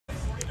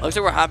Looks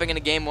like we're hopping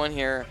into game one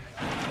here.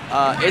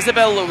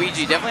 Isabelle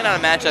Luigi, definitely not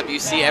a matchup you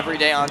see every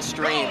day on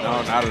stream.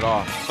 No, not at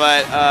all.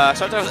 But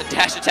sometimes with a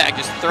dash attack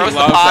just throws the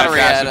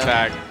pottery at him.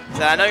 Attack.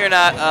 So I know you're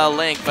not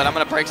Link, but I'm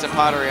going to break some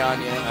pottery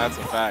on you. That's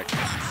a fact.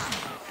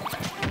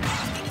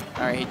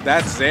 All right.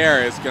 That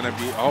Zaire is going to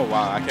be, oh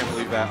wow, I can't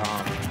believe that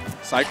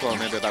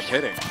Cyclone ended up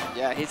hitting.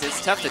 Yeah,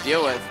 it's tough to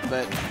deal with,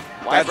 but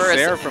that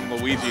Zaire from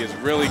Luigi is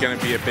really going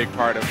to be a big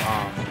part of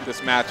this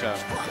matchup.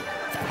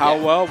 How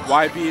well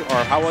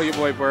your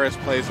boy Burrus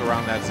plays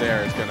around that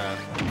Zaire is going to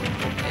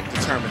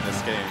determine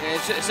this game.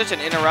 It's such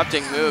an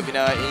interrupting move, you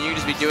know, and you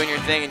just be doing your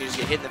thing and you just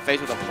get hit in the face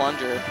with a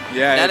plunger.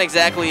 Yeah. Not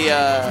exactly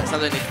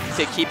something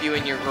to keep you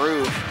in your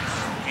groove.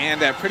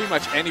 And at pretty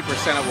much any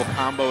percent it will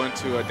combo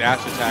into a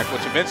dash attack,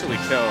 which eventually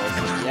kills.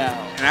 Yeah.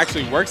 And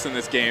actually works in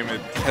this game.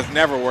 It has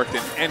never worked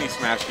in any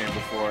Smash game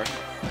before.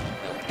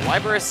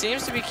 YBBurrus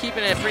seems to be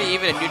keeping it pretty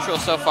even and neutral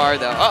so far,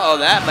 though. Uh-oh,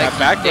 that might be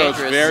back dangerous.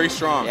 throw is very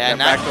strong. Yeah,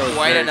 not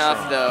quite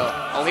enough, though.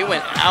 Oh, he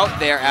went out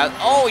there.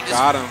 Oh, he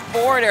just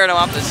forward-aired him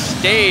off the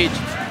stage.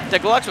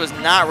 DougLuXe was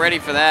not ready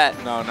for that.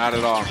 No, not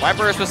at all.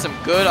 YBBurrus with some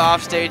good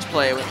off-stage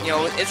play. You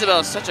know, with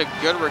Isabelle, such a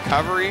good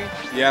recovery.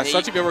 Yeah,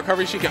 such a good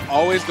recovery. She can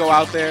always go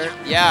out there.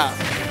 Yeah,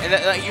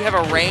 and you have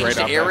a ranged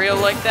aerial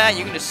like that.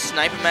 You can just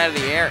snipe him out of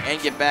the air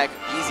and get back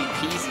easy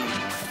peasy.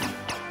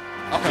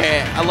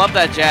 Okay, I love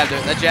that jab.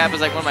 That jab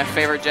is like one of my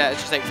favorite jabs.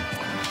 It's just like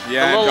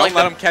don't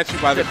let him catch you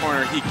by the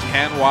corner. He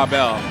can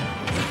wobble.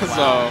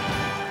 So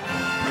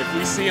if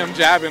we see him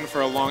jabbing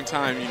for a long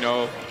time, you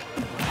know,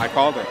 I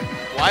called it.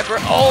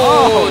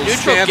 YBBurrus,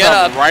 neutral get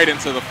up right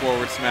into the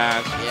forward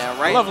smash. Yeah,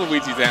 right. I love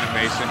Luigi's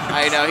animation.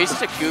 I know, he's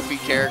such a goofy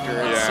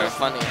character. It's so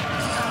funny.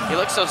 He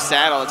looks so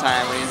sad all the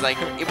time when he's like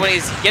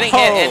getting hit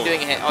and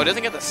doing a hit. Oh,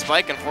 doesn't get the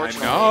spike,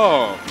 unfortunately.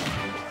 No.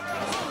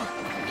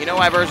 You know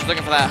YBBurrus was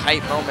looking for that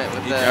hype moment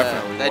with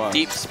that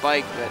deep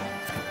spike, but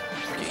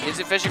he's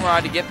a fishing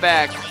rod to get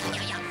back.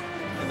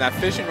 And that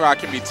fishing rod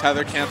can be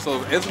tether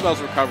canceled.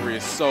 Isabelle's recovery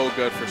is so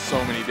good for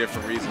so many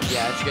different reasons.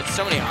 Yeah, she gets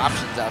so many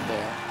options out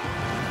there.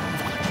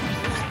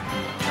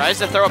 Tries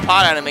to throw a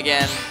pot at him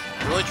again.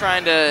 Really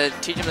trying to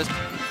teach him this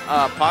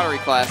pottery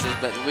classes,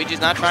 but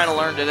Luigi's not trying to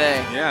learn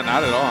today. Yeah,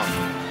 not at all.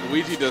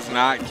 Luigi does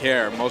not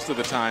care most of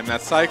the time.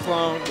 That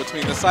Cyclone,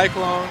 between the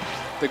Cyclone,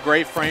 the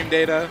great frame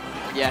data.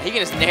 Yeah, he can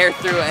just nair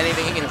through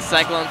anything. He can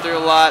Cyclone through a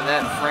lot.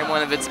 That frame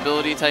one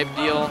invincibility type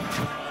deal.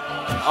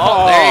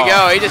 Oh, there you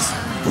go. He just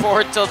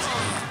forward tilts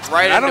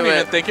right into it. I don't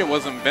even think it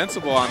was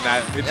invincible on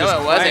that. It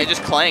wasn't. It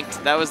just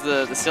clanked. That was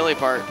the silly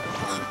part.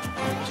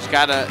 You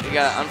got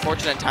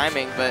unfortunate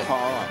timing, but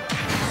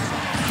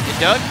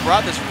Doug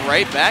brought this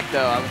right back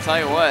though. I'm gonna tell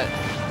you what,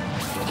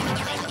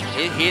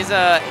 he's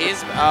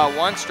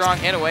one strong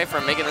hit away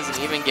from making this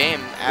an even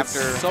game.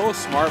 After so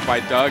smart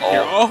by Doug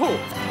here.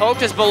 Poked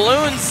his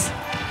balloons.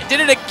 Did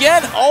it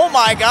again. Oh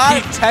my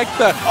God. He teched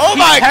the. Oh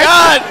my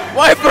God.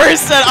 YBBurrus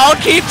said, "I'll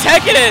keep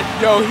teching it."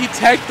 Yo, he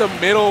teched the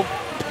middle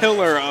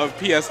pillar of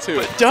PS2.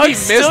 But Doug he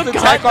missed the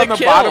tech on the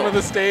bottom of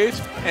the stage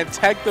and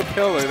teched the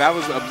pillar. That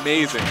was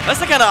amazing. That's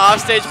the kind of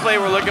offstage play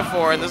we're looking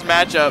for in this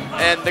matchup.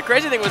 And the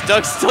crazy thing was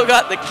Doug still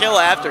got the kill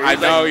after. I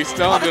know, he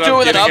still ended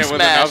up getting it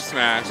with an up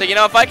smash. So, you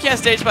know, if I can't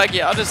stage spike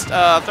you, I'll just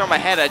throw my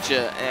head at you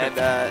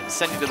and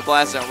send you to the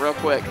blast zone real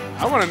quick.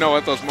 I want to know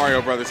what those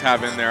Mario Brothers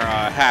have in their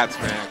hats,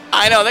 man.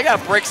 I know, they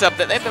got bricks up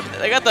there.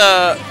 They got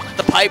the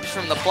pipes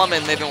from the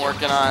plumbing they've been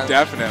working on.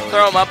 Definitely.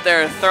 Throw them up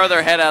there, throw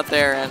their head out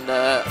there, and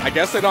I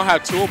guess they don't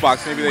have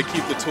toolbox. Maybe they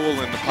keep the tool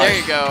in the pipe. There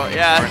you go.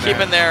 Yeah,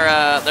 keeping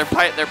their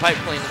pipe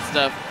clean and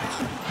stuff.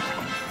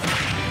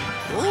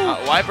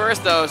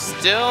 YBBurrus though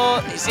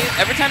still, you see,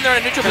 every time they're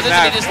in a neutral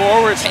position, he just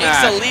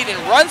takes the lead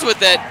and runs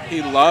with it.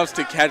 He loves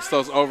to catch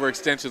those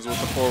overextensions with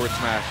the forward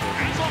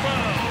smashes.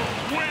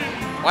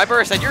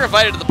 YBBurrus said, "You're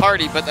invited to the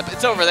party, but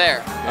it's over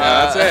there."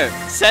 Yeah, that's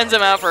it. Sends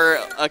him out for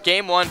a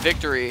game one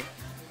victory.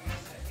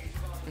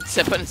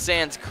 Instead of putting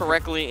Sands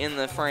correctly in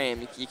the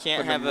frame, you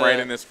can't have right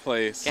in this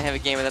place. Can't have a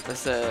game without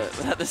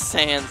the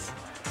Sands.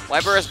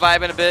 YBBurrus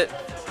vibing a bit.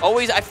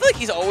 Always, I feel like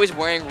he's always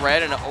wearing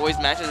red and it always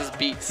matches his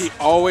beats. He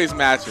always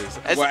matches.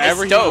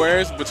 Whatever he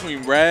wears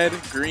between red,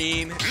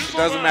 green, it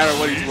doesn't matter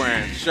what he's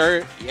wearing.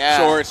 Shirt,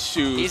 shorts,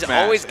 shoes. He's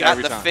always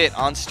got the fit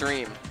on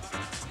stream.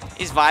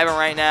 He's vibing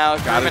right now,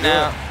 grooving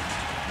out.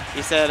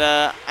 He said,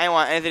 "I don't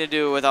want anything to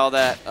do with all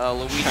that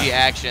Luigi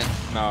action."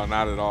 No,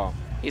 not at all.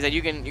 He said,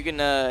 you can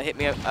hit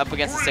me up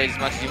against the stage as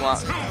much as you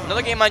want."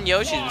 Another game on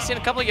Yoshi. We've seen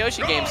a couple of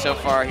Yoshi games so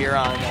far here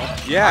on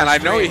and I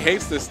know he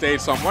hates this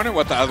stage, so I'm wondering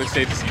what the other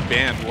stages he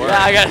banned were. Yeah,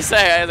 I gotta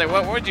say, I was like,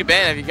 what would you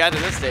ban if you got to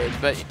this stage?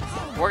 But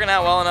working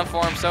out well enough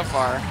for him so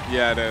far.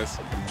 Yeah, it is.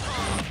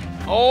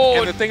 Oh.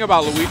 And the thing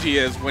about Luigi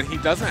is when he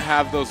doesn't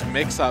have those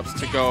mix-ups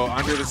to go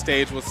under the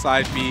stage with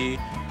side B,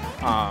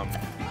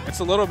 it's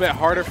a little bit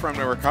harder for him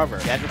to recover.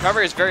 Yeah,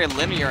 recovery is very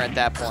linear at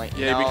that point.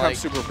 Yeah, it becomes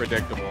super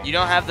predictable. You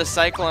don't have the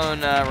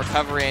Cyclone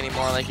recovery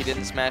anymore like you did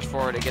in Smash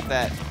 4 to get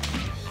that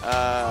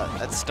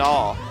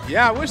stall.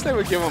 Yeah, I wish they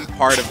would give him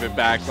part of it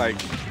back. Like,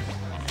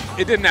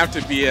 it didn't have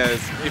to be as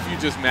if you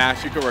just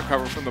mash, you could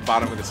recover from the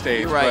bottom of the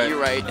stage. You're right, you're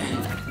right.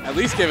 At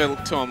least give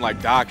it to him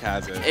like Doug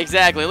has it.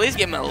 Exactly. At least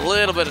give him a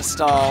little bit of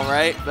stall,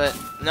 right? But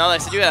no,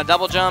 like I said, you got a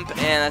double jump, and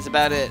that's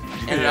about it.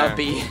 And an up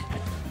B.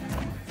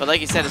 But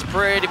like you said, it's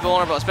pretty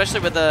vulnerable, especially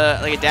with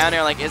like a down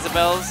air like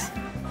Isabelle's.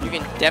 You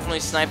can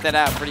definitely snipe that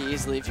out pretty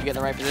easily if you get in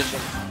the right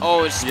position.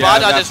 Oh, spot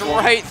dodge just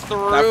right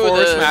through that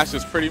forward smash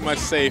is pretty much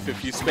safe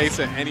if you space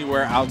it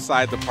anywhere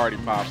outside the party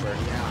popper.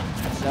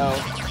 Yeah. So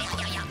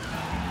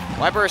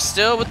YBBurrus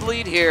still with the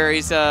lead here.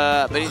 He's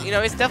but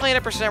he's definitely at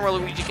a percent where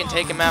Luigi can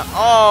take him out.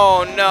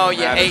 Oh no,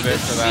 you hate to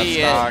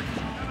see it.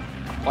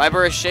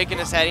 YBBurrus shaking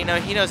his head. He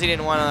knows he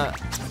didn't want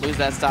to lose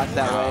that stock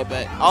that way,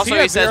 but also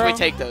he says we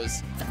take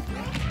those.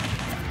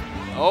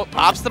 Oh,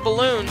 pops the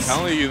balloons.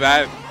 Telling you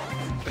that.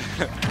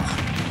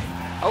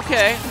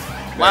 Okay.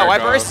 Wow,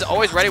 YBBurrus is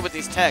always ready with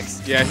these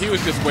techs. Yeah, he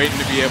was just waiting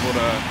to be able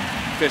to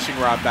fishing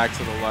rod back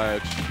to the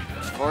ledge.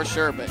 For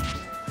sure, but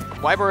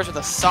YBBurrus with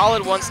a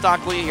solid one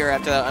stock lead here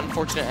after that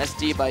unfortunate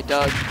SD by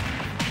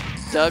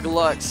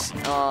DougLuXe.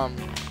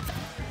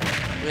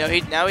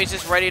 Now he's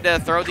just ready to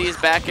throw these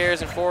back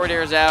airs and forward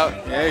airs out.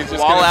 Yeah, he's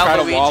just going to try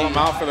to wall him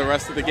out for the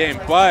rest of the game.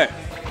 But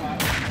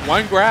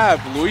one grab,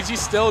 Luigi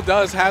still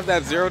does have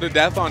that 0 to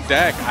death on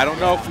deck. I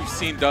don't know if we've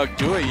seen Doug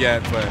do it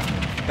yet, but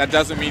that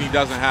doesn't mean he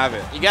doesn't have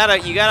it. You gotta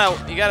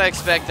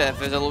expect that if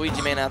there's a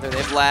Luigi man out there,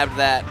 they've labbed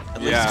that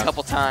at least a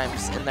couple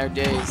times in their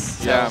days.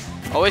 So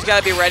always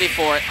gotta be ready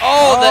for it.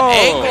 Oh, the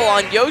angle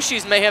on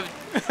Yoshi's may have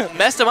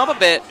messed him up a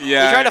bit.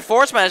 Yeah. He tried to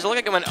force smash. It looked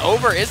like it went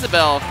over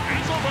Isabelle.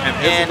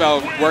 And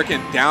Isabelle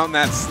working down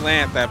that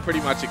slant that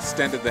pretty much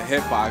extended the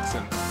hitbox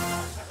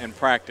in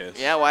practice.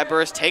 Yeah,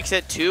 YBBurrus takes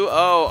it 2-0.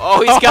 Oh,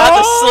 he's got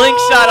the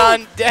slingshot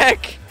on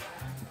deck.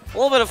 A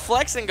little bit of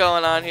flexing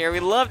going on here. We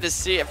love to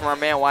see it from our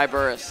man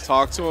YBBurrus.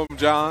 Talk to him,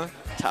 John.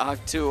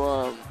 Talk to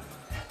him.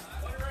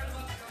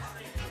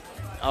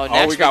 Oh,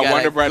 next we got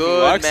Wonder Bread and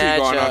DougLuXe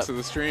going onto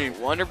the stream.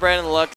 Wonder Bread and DougLuXe.